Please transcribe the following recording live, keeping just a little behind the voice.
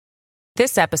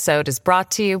This episode is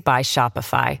brought to you by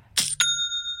Shopify.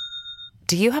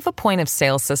 Do you have a point of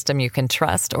sale system you can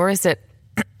trust, or is it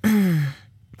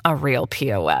a real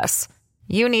POS?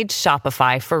 You need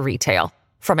Shopify for retail.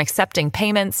 From accepting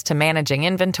payments to managing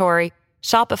inventory,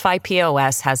 Shopify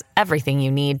POS has everything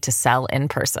you need to sell in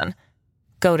person.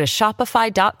 Go to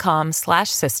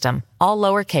shopify.com/system, all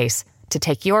lowercase, to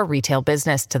take your retail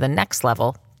business to the next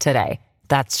level today.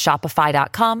 That's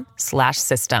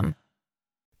shopify.com/system.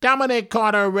 Dominic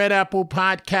Carter, Red Apple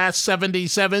Podcast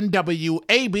 77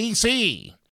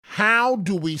 WABC. How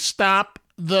do we stop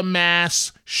the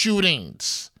mass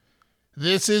shootings?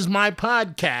 This is my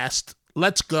podcast.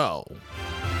 Let's go.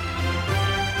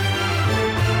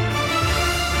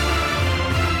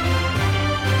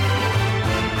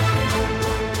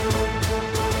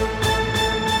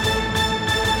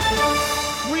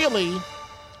 Really,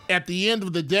 at the end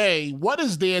of the day, what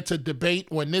is there to debate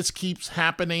when this keeps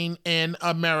happening in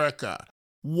America?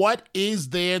 What is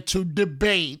there to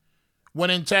debate when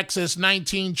in Texas,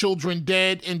 19 children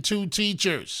dead and 2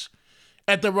 teachers?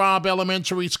 At the Robb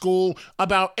Elementary School,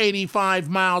 about 85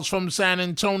 miles from San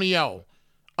Antonio.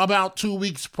 About 2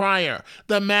 weeks prior,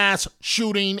 the mass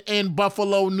shooting in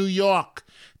Buffalo, New York.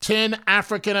 10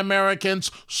 African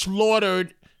Americans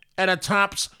slaughtered at a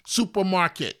Tops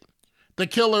supermarket. The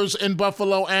killers in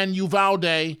Buffalo and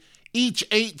Uvalde, each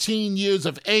 18 years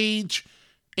of age,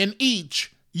 and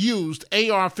each used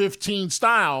AR-15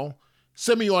 style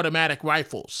semi-automatic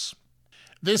rifles.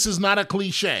 This is not a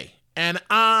cliche, and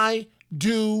I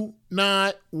do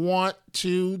not want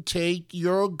to take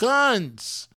your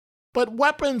guns. But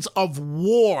weapons of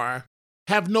war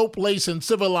have no place in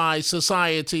civilized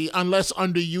society unless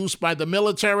under use by the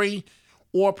military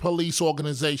or police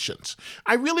organizations.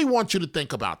 I really want you to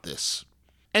think about this.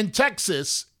 In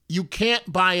Texas, you can't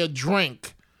buy a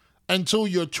drink until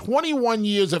you're 21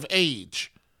 years of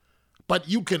age, but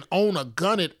you can own a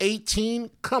gun at 18?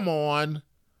 Come on.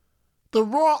 The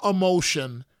raw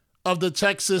emotion of the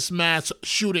Texas mass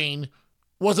shooting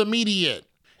was immediate.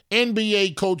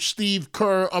 NBA coach Steve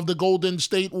Kerr of the Golden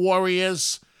State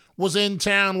Warriors was in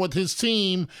town with his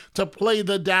team to play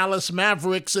the Dallas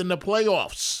Mavericks in the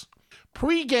playoffs.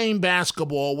 Pre-game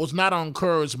basketball was not on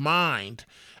Kerr's mind,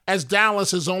 as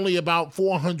Dallas is only about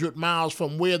 400 miles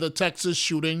from where the Texas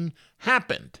shooting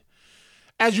happened.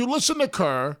 As you listen to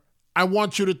Kerr, I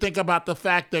want you to think about the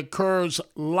fact that Kerr's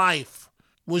life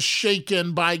was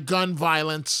shaken by gun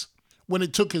violence when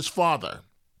it took his father.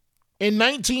 In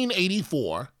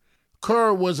 1984,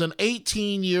 Kerr was an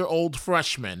 18-year-old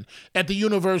freshman at the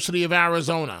University of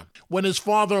Arizona when his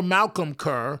father, Malcolm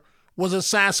Kerr, was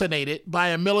assassinated by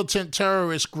a militant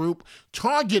terrorist group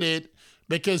targeted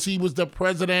because he was the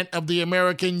president of the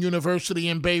American University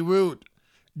in Beirut.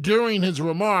 During his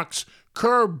remarks,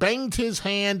 Kerr banged his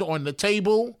hand on the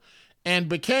table and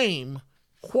became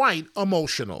quite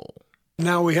emotional.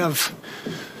 Now we have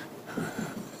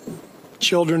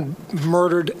children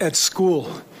murdered at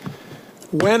school.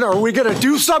 When are we going to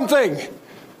do something?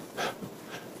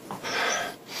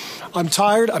 I'm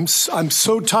tired. I'm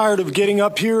so tired of getting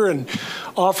up here and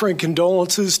offering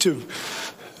condolences to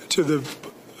the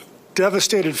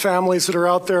devastated families that are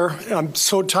out there. I'm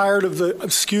so tired of I'm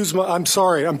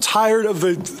tired of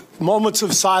the moments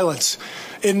of silence.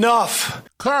 Enough.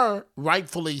 Kerr,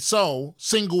 rightfully so,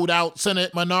 singled out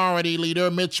Senate Minority Leader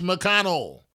Mitch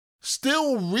McConnell.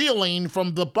 Still reeling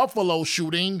from the Buffalo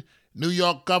shooting, New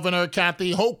York Governor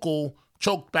Kathy Hochul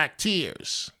choked back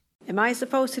tears. Am I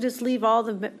supposed to just leave all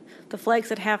the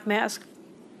flags at half-mast?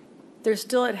 They're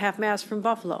still at half-mast from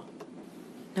Buffalo.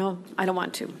 No, I don't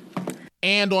want to.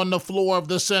 And on the floor of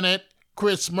the Senate,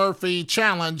 Chris Murphy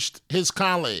challenged his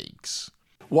colleagues.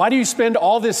 Why do you spend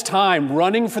all this time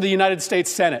running for the United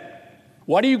States Senate?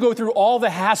 Why do you go through all the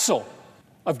hassle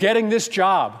of getting this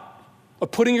job,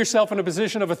 of putting yourself in a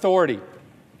position of authority?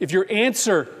 If your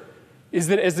answer is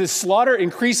that as this slaughter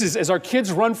increases, as our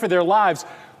kids run for their lives,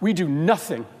 we do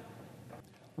nothing.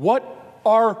 What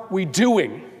are we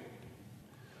doing?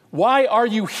 Why are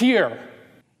you here,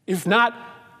 if not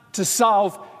to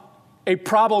solve a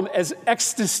problem as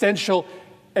existential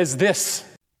as this?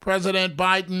 President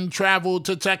Biden traveled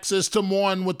to Texas to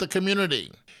mourn with the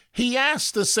community. He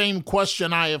asked the same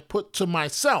question I have put to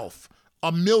myself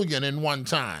 1,000,001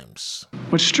 times.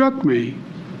 What struck me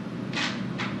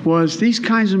was these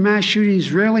kinds of mass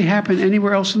shootings rarely happen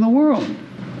anywhere else in the world.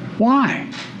 Why?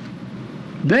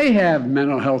 They have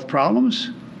mental health problems.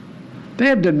 They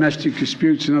have domestic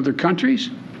disputes in other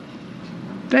countries.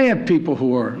 They have people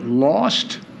who are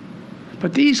lost.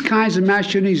 But these kinds of mass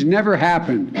shootings never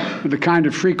happen with the kind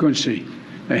of frequency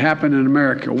they happen in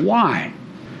America. Why?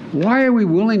 Why are we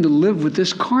willing to live with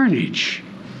this carnage?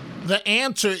 The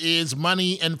answer is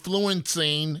money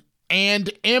influencing and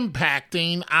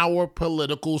impacting our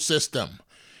political system.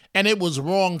 And it was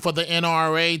wrong for the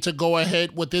NRA to go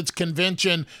ahead with its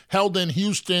convention held in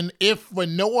Houston if for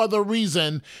no other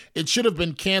reason it should have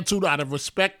been canceled out of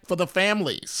respect for the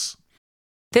families.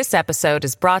 This episode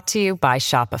is brought to you by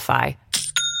Shopify.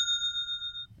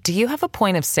 Do you have a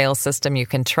point of sale system you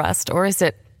can trust, or is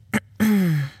it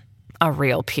a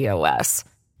real POS?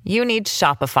 You need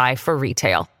Shopify for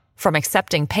retail. From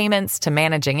accepting payments to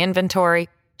managing inventory,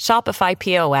 Shopify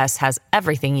POS has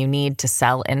everything you need to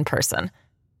sell in person.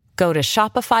 Go to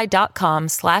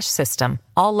shopify.com/system,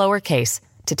 all lowercase,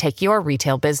 to take your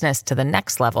retail business to the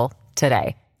next level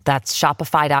today. That's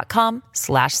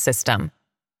shopify.com/system.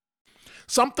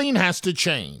 Something has to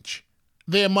change.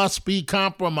 There must be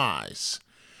compromise.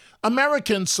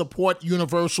 Americans support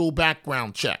universal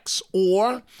background checks.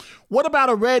 Or what about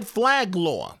a red flag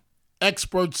law?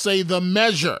 Experts say the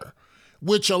measure,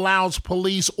 which allows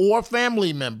police or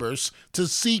family members to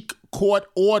seek court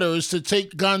orders to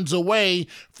take guns away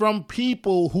from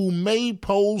people who may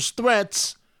pose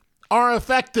threats, are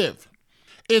effective.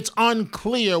 It's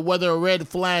unclear whether a red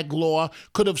flag law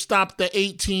could have stopped the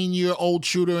 18-year-old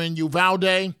shooter in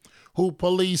Uvalde, who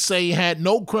police say had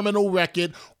no criminal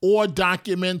record or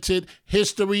documented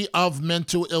history of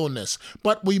mental illness.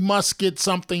 But we must get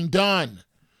something done.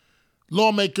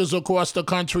 Lawmakers across the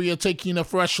country are taking a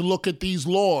fresh look at these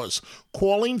laws,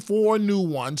 calling for new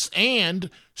ones and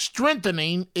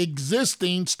strengthening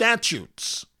existing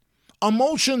statutes.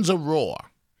 Emotions are raw.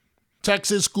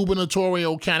 Texas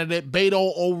gubernatorial candidate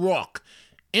Beto O'Rourke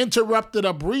interrupted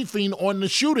a briefing on the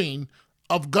shooting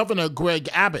of Governor Greg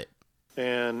Abbott.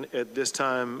 And at this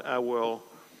time, I will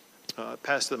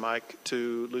pass the mic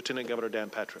to Lieutenant Governor Dan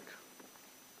Patrick.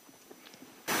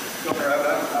 Governor Abbott,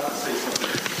 I have to say something.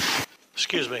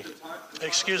 Excuse me.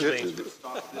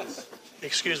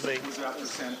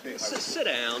 Sit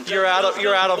down. You're out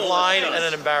of line and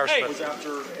an embarrassment.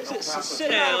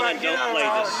 Sit down and don't play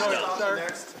this stuff.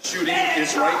 Next shooting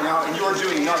is right now, and you are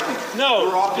doing nothing. No,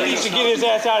 he needs to get his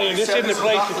ass out of here. This isn't the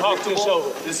place to talk this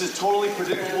over. This is totally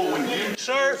predictable when you...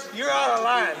 Sir, you're out of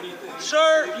line.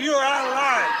 Sir, you are out of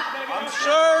line.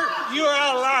 Sir, you are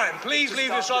out of line. Please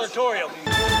leave this auditorium.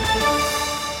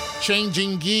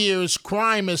 Changing gears,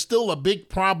 crime is still a big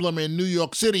problem in New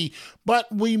York City,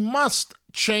 but we must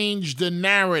change the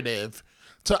narrative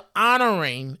to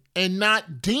honoring and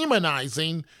not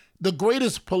demonizing the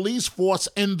greatest police force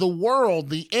in the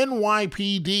world, the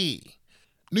NYPD.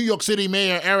 New York City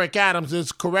Mayor Eric Adams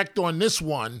is correct on this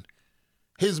one.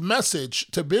 His message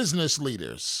to business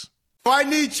leaders. I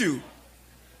need you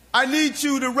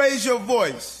to raise your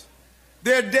voice.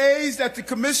 There are days that the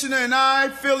commissioner and I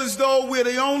feel as though we're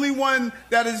the only one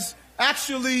that is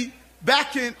actually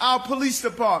backing our police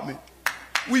department.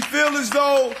 We feel as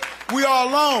though we are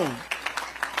alone.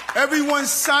 Everyone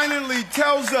silently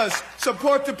tells us,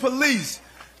 support the police.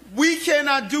 We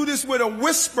cannot do this with a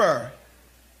whisper.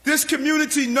 This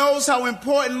community knows how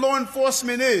important law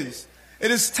enforcement is. It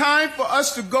is time for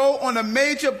us to go on a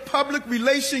major public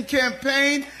relation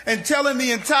campaign and telling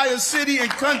the entire city and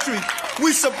country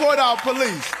we support our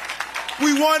police.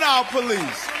 We want our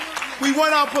police. We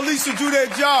want our police to do their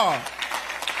job.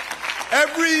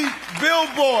 Every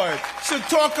billboard should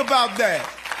talk about that.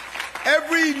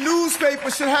 Every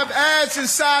newspaper should have ads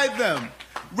inside them.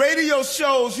 Radio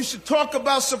shows, you should talk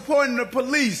about supporting the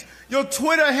police. Your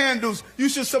Twitter handles, you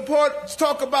should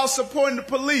talk about supporting the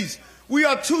police. We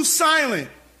are too silent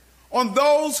on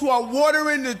those who are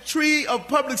watering the tree of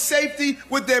public safety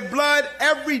with their blood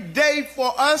every day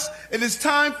for us. It is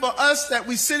time for us that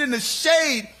we sit in the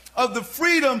shade of the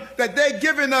freedom that they're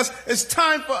giving us. It's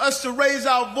time for us to raise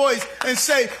our voice and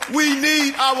say, we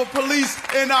need our police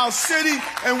in our city,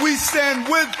 and we stand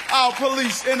with our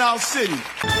police in our city.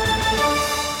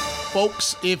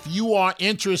 Folks, if you are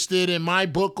interested in my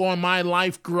book on my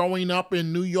life growing up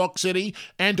in New York City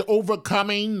and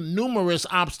overcoming numerous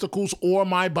obstacles, or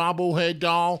my bobblehead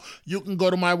doll, you can go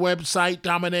to my website,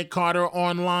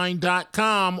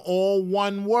 DominicCarterOnline.com, all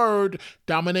one word,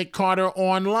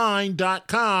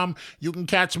 DominicCarterOnline.com. You can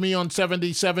catch me on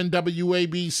 77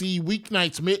 WABC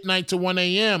weeknights, midnight to 1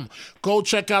 a.m. Go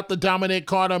check out the Dominic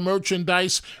Carter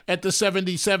merchandise at the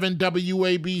 77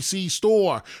 WABC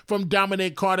store. From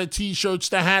Dominic Carter T-shirts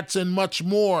to hats and much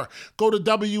more. Go to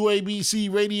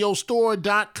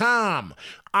WABCRadiostore.com.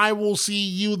 I will see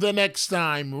you the next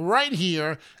time right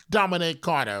here, Dominic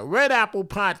Carter, Red Apple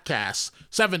Podcasts,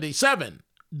 77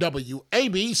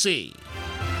 WABC.